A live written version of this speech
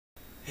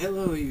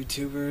Hello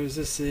YouTubers,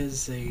 this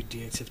is a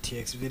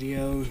DXFTX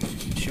video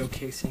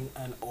showcasing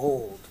an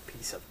old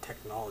piece of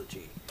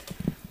technology.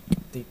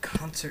 The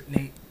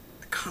Concertmate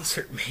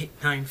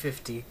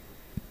 950,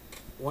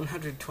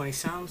 120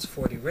 sounds,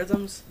 40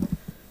 rhythms,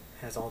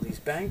 has all these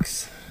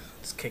banks.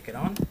 Let's kick it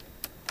on,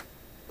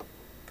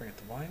 bring up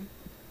the volume.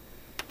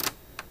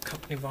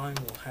 Company volume,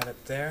 we'll have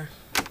it there.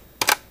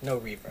 No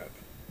reverb.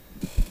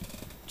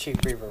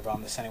 Cheap reverb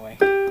on this anyway.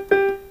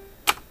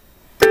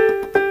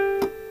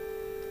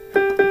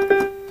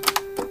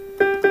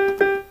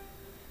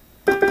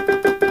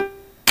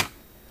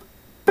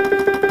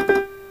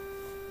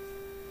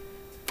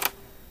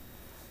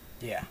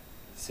 Yeah,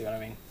 see what I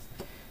mean?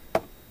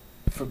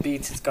 For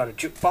beats, it's got a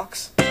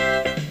jukebox.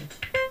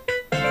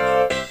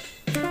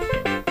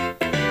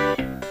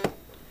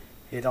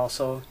 It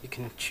also, you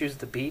can choose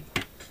the beat.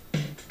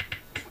 You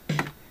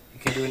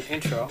can do an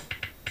intro.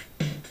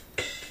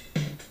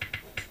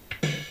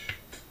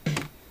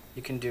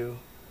 You can do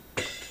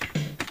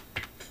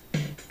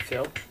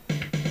fill.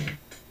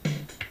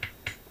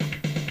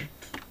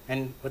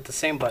 And with the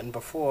same button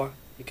before,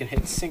 you can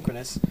hit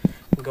synchronous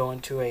and go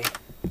into a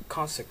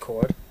concert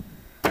chord.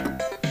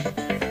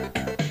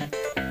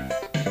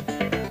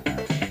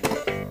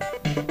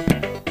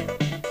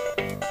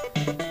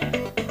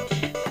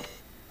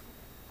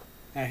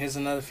 Now here's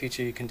another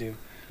feature you can do.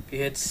 If you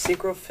hit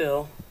synchro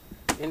fill,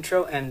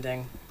 intro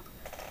ending,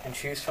 and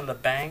choose from the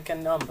bank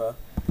and number,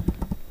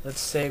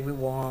 let's say we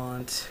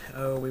want,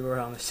 we were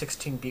on the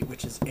 16 beat,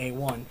 which is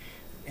A1,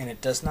 and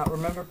it does not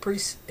remember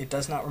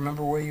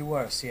where you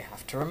were, so you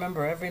have to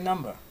remember every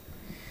number.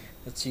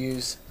 Let's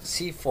use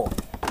C4,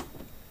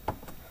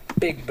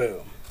 big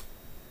boom,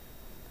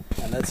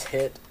 and let's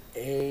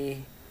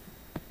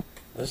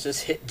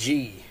just hit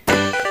G.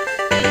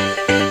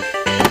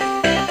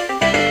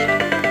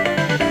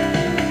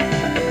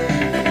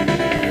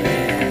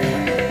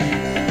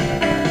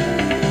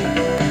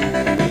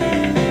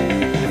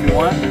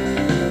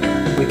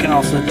 We can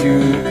also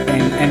do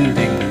an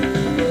ending.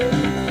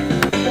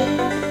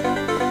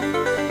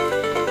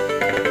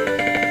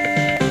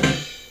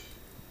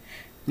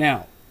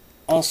 Now,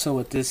 also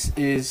with this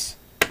is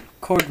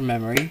chord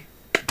memory,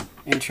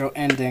 intro,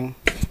 ending.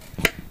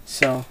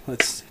 So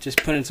let's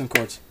just put in some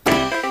chords.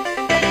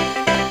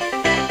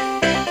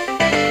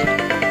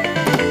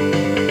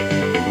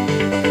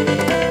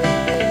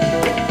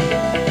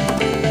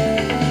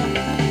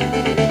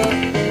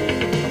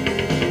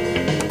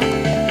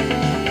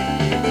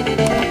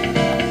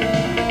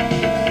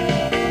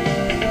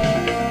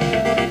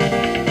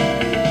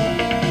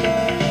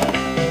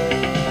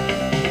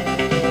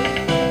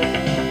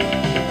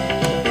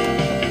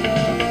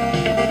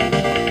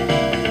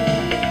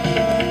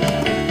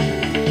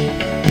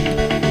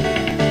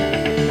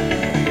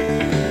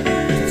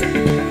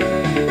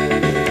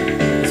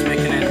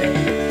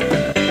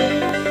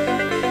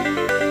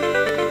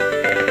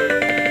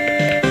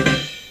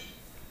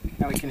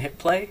 Hit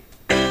play.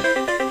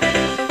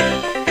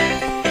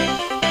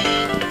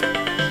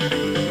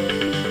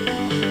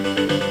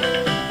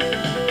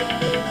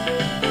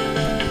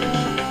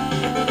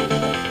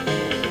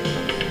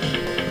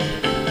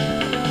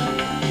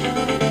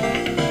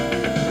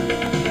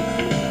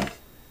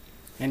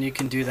 And you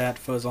can do that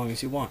for as long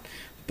as you want.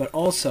 But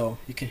also,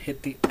 you can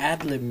hit the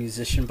ad-lib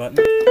musician button,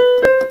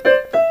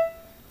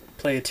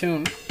 play a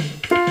tune,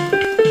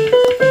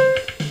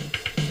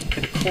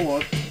 hit a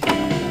chord,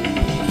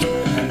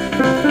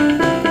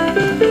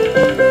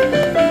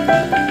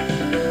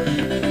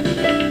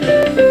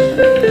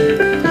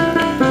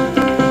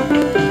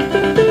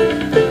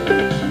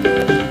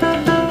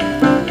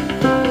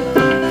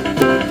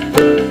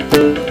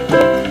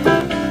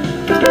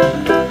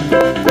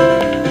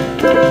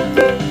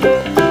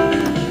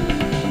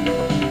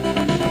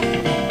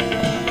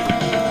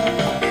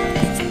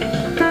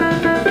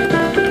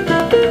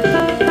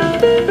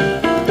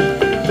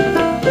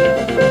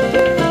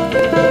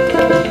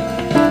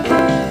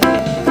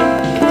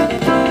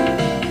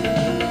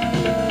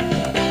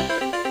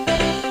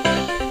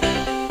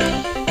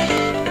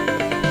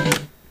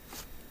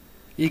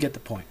 you get the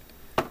point.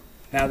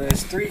 Now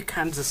there's three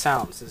kinds of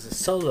sounds. There's a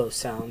solo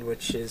sound,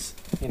 which is,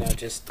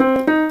 just,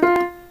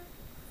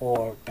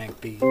 or bank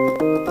B,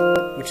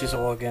 which is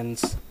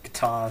organs,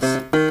 guitars,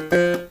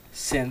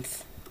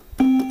 synth.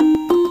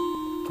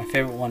 My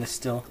favorite one is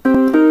still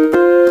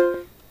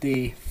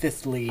the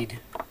fifth lead.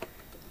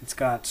 It's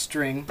got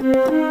string,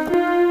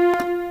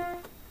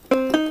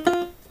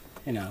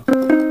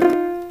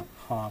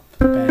 hop,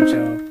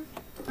 banjo,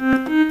 a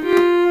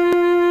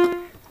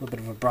little bit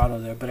of vibrato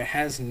there, but it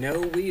has no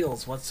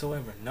wheels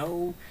whatsoever.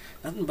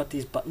 Nothing but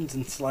these buttons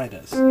and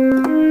sliders.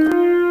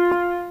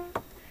 Now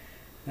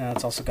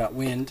it's also got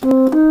wind,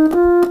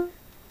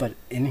 but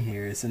in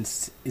here is a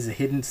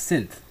hidden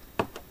synth.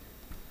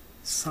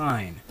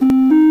 Sine.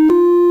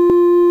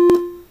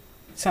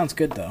 Sounds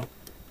good though.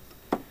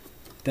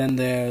 Then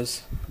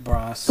there's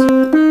brass,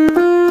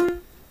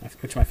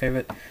 which is my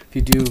favorite. If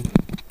you do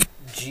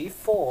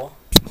G4,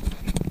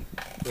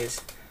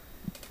 is,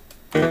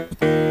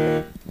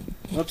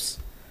 whoops,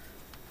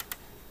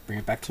 Bring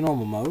it back to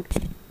normal mode.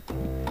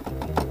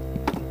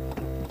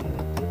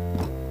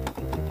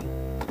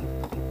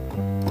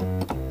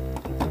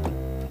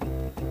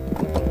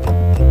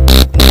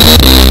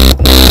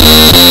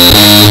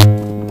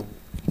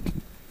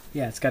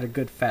 Yeah, it's got a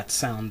good fat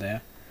sound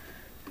there.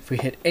 If we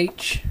hit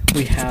H,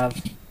 we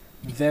have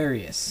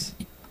various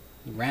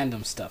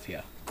random stuff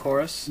here.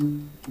 Chorus.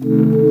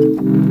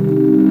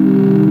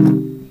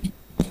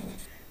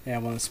 Yeah,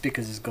 one of the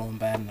speakers is going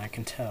bad and I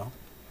can tell.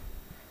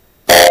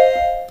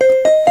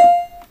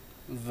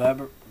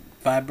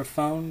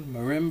 Vibraphone,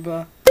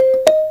 marimba,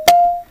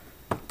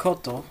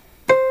 koto,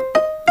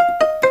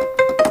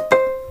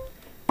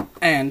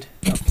 and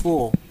a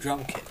full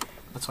drum kit.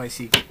 That's why you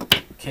see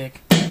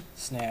kick,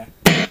 snare,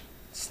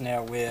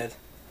 snare with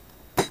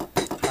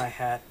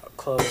hi-hat,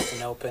 closed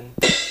and open,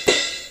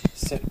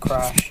 sit,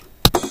 crash,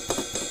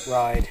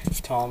 ride,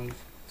 toms,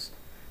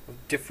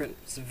 with different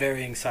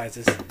varying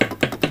sizes,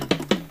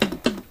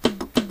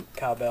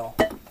 cowbell,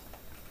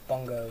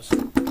 bongos.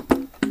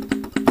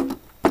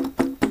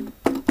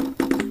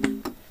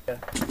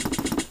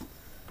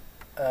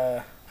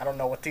 I don't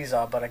know what these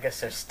are, but I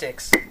guess they're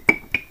sticks.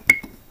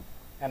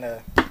 And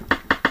a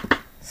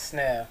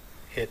snare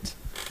hit,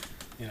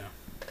 you know.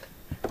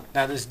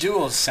 Now there's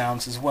dual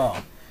sounds as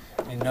well.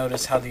 And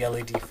notice how the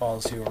LED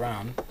follows you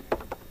around.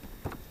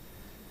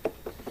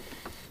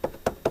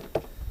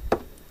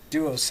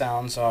 Duo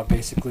sounds are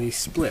basically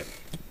split.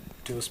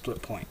 Do a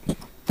split point.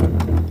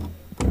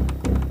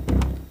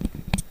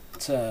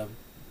 It's a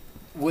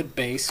wood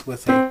bass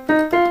with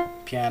a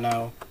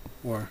piano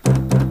or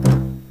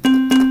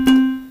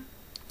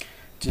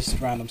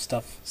just random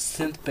stuff.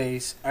 Synth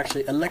bass,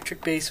 actually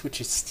electric bass, which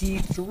is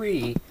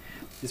C3,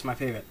 is my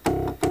favorite.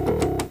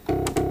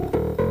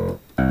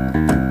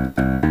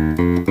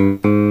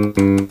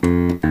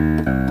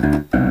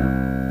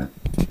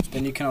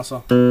 Then you can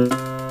also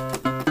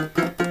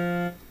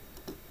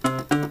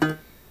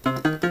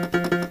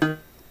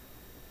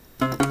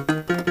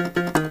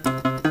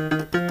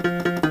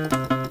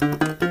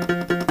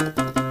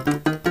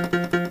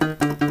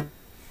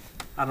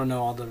I don't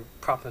know all the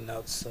proper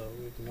notes, so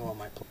ignore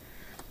my play.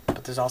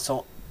 But there's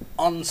also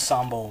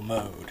ensemble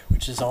mode,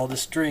 which is all the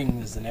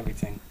strings and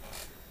everything.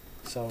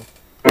 So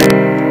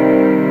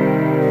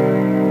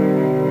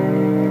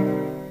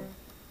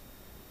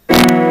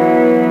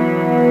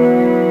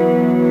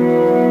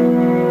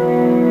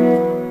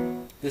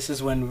this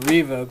is when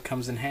reverb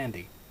comes in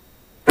handy.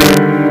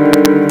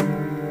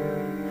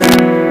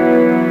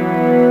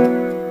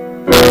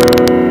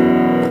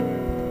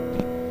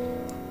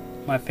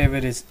 My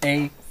favorite is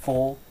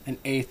A4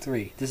 and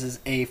A3. This is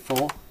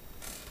A4.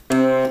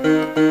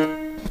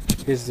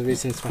 Here's the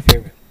reason it's my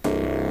favorite.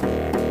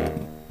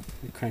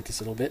 Let me crank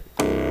this a little bit.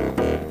 Look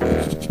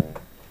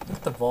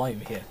at the volume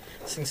here.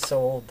 This thing's so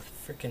old, the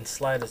freaking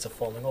sliders are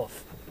falling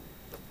off.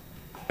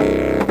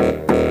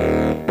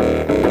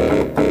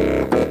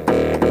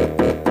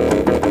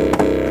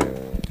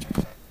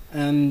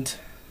 And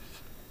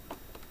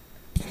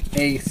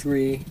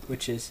A3,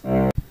 which is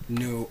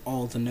know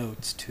all the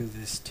notes to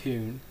this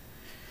tune.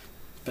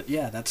 But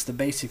yeah, that's the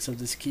basics of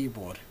this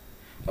keyboard.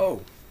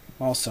 Oh,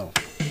 also,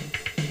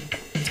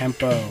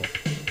 tempo.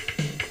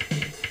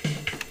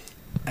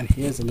 And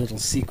here's a little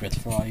secret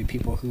for all you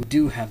people who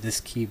do have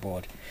this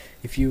keyboard.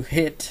 If you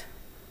hit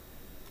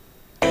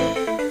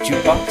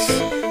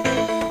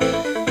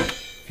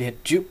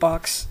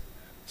jukebox,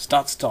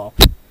 start stop,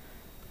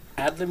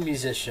 add the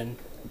musician,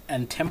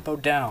 and tempo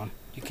down,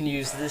 you can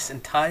use this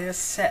entire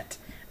set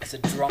as a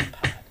drum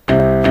pad.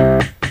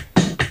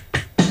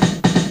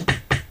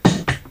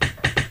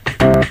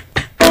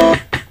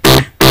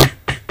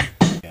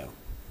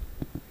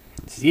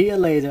 See you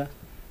later.